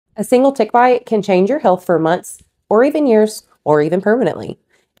A single tick bite can change your health for months, or even years, or even permanently.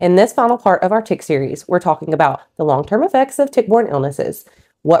 In this final part of our tick series, we're talking about the long-term effects of tick-borne illnesses,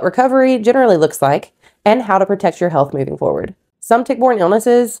 what recovery generally looks like, and how to protect your health moving forward. Some tick-borne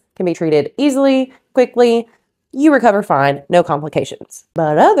illnesses can be treated easily, quickly, you recover fine, no complications.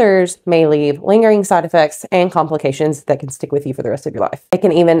 But others may leave lingering side effects and complications that can stick with you for the rest of your life. It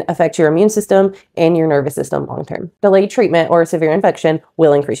can even affect your immune system and your nervous system long-term. Delayed treatment or severe infection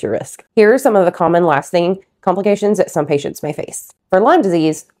will increase your risk. Here are some of the common lasting complications that some patients may face. For Lyme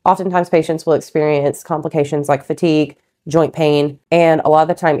disease, oftentimes patients will experience complications like fatigue, joint pain, and a lot of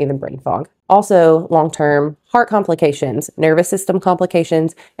the time even brain fog. Also, long-term heart complications, nervous system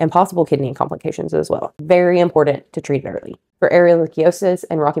complications, and possible kidney complications as well. Very important to treat early. For ehrlichiosis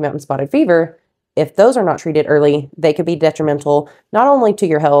and Rocky Mountain spotted fever, if those are not treated early, they could be detrimental not only to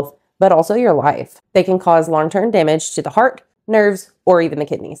your health, but also your life. They can cause long-term damage to the heart, nerves, or even the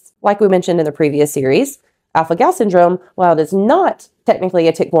kidneys. Like we mentioned in the previous series, alpha-gal syndrome, while it is not technically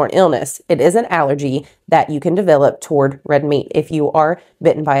a tick-borne illness, it is an allergy that you can develop toward red meat if you are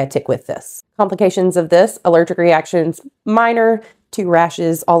bitten by a tick with this. Complications of this, allergic reactions, minor to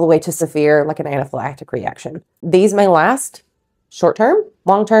rashes, all the way to severe, like an anaphylactic reaction. These may last short-term,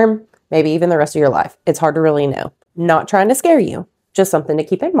 long-term, maybe even the rest of your life. It's hard to really know. Not trying to scare you, just something to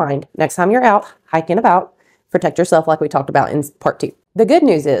keep in mind next time you're out hiking about. Protect yourself like we talked about in part 2. The good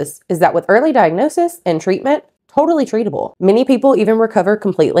news is that with early diagnosis and treatment, totally treatable. Many people even recover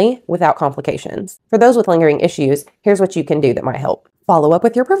completely without complications. For those with lingering issues, here's what you can do that might help. Follow up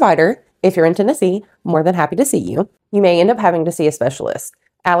with your provider. If you're in Tennessee, more than happy to see you. You may end up having to see a specialist,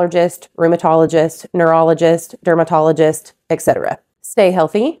 allergist, rheumatologist, neurologist, dermatologist, etc. Stay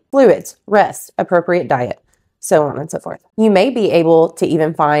healthy, fluids, rest, appropriate diet, so on and so forth. You may be able to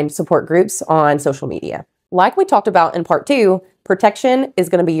even find support groups on social media. Like we talked about in part 2, protection is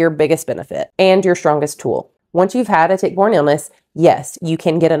going to be your biggest benefit and your strongest tool. Once you've had a tick-borne illness, yes, you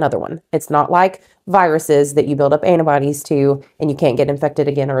can get another one. It's not like viruses that you build up antibodies to and you can't get infected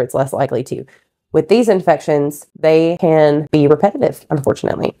again, or it's less likely to. With these infections, they can be repetitive,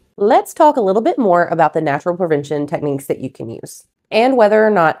 unfortunately. Let's talk a little bit more about the natural prevention techniques that you can use and whether or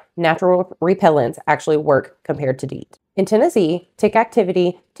not natural repellents actually work compared to DEET. In Tennessee, tick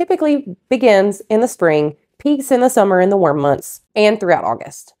activity typically begins in the spring, peaks in the summer in the warm months, and throughout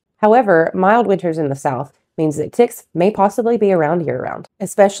August. However, mild winters in the south means that ticks may possibly be around year-round,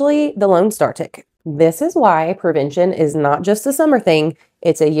 especially the Lone Star tick. This is why prevention is not just a summer thing,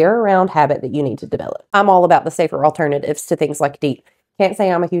 it's a year-round habit that you need to develop. I'm all about the safer alternatives to things like DEET. Can't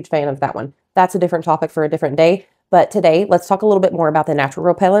say I'm a huge fan of that one. That's a different topic for a different day. But today, let's talk a little bit more about the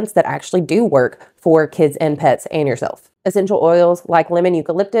natural repellents that actually do work for kids and pets and yourself. Essential oils like lemon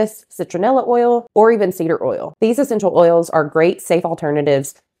eucalyptus, citronella oil, or even cedar oil. These essential oils are great, safe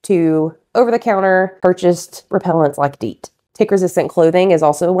alternatives to over-the-counter purchased repellents like DEET. Tick-resistant clothing is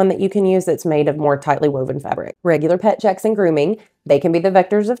also one that you can use that's made of more tightly woven fabric. Regular pet checks and grooming, they can be the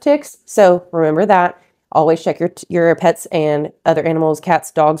vectors of ticks, so remember that. Always check your pets and other animals,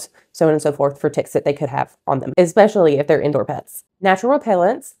 cats, dogs, so on and so forth, for ticks that they could have on them, especially if they're indoor pets. Natural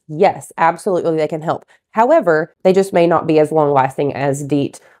repellents, yes, absolutely they can help. However, they just may not be as long-lasting as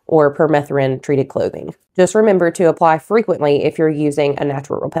DEET or permethrin-treated clothing. Just remember to apply frequently if you're using a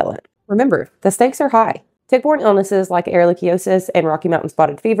natural repellent. Remember, the stakes are high. Tick-borne illnesses like ehrlichiosis and Rocky Mountain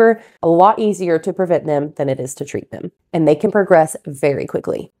spotted fever, a lot easier to prevent them than it is to treat them. And they can progress very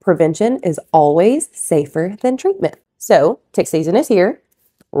quickly. Prevention is always safer than treatment. So, tick season is here.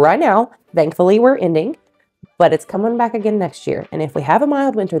 Right now, thankfully we're ending, but it's coming back again next year. And if we have a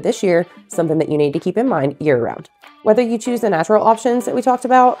mild winter this year, something that you need to keep in mind year-round. Whether you choose the natural options that we talked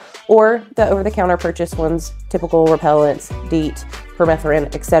about or the over-the-counter purchase ones, typical repellents, DEET,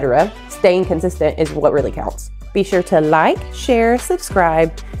 permethrin, etc., staying consistent is what really counts. Be sure to like, share,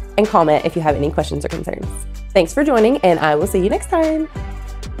 subscribe, and comment if you have any questions or concerns. Thanks for joining, and I will see you next time.